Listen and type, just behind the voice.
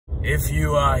If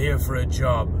you are here for a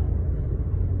job,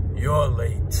 you're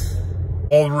late.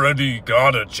 Already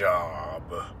got a job.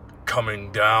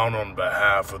 Coming down on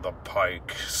behalf of the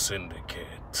Pike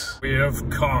Syndicate. We have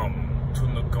come to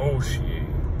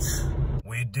negotiate.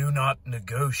 We do not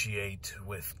negotiate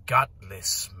with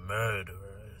gutless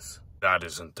murderers. That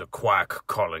isn't the quack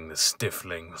calling the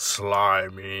stifling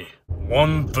slimy.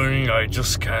 One thing I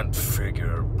just can't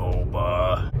figure,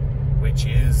 Boba. Which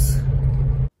is?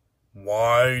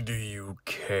 Why do you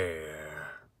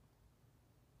care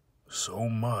so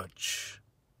much?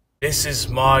 This is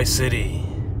my city.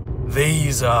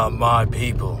 These are my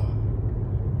people.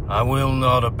 I will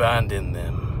not abandon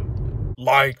them.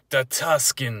 Like the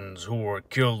Tuskens who were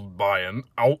killed by an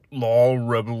outlaw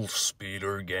rebel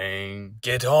speeder gang.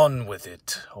 Get on with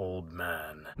it, old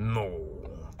man.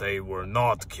 No, they were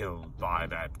not killed by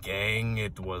that gang.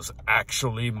 It was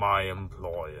actually my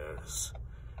employers.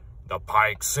 The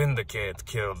Pike Syndicate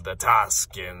killed the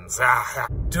Tuskens.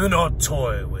 Do not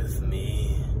toy with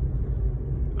me.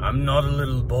 I'm not a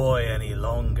little boy any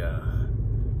longer.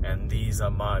 And these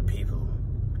are my people.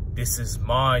 This is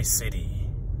my city.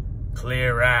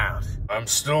 Clear out. I'm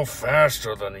still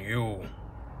faster than you.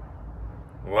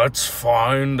 Let's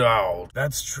find out.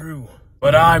 That's true.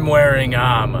 But I'm wearing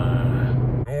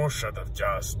armor. You should have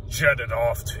just jetted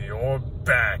off to your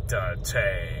Baghdad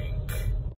tank.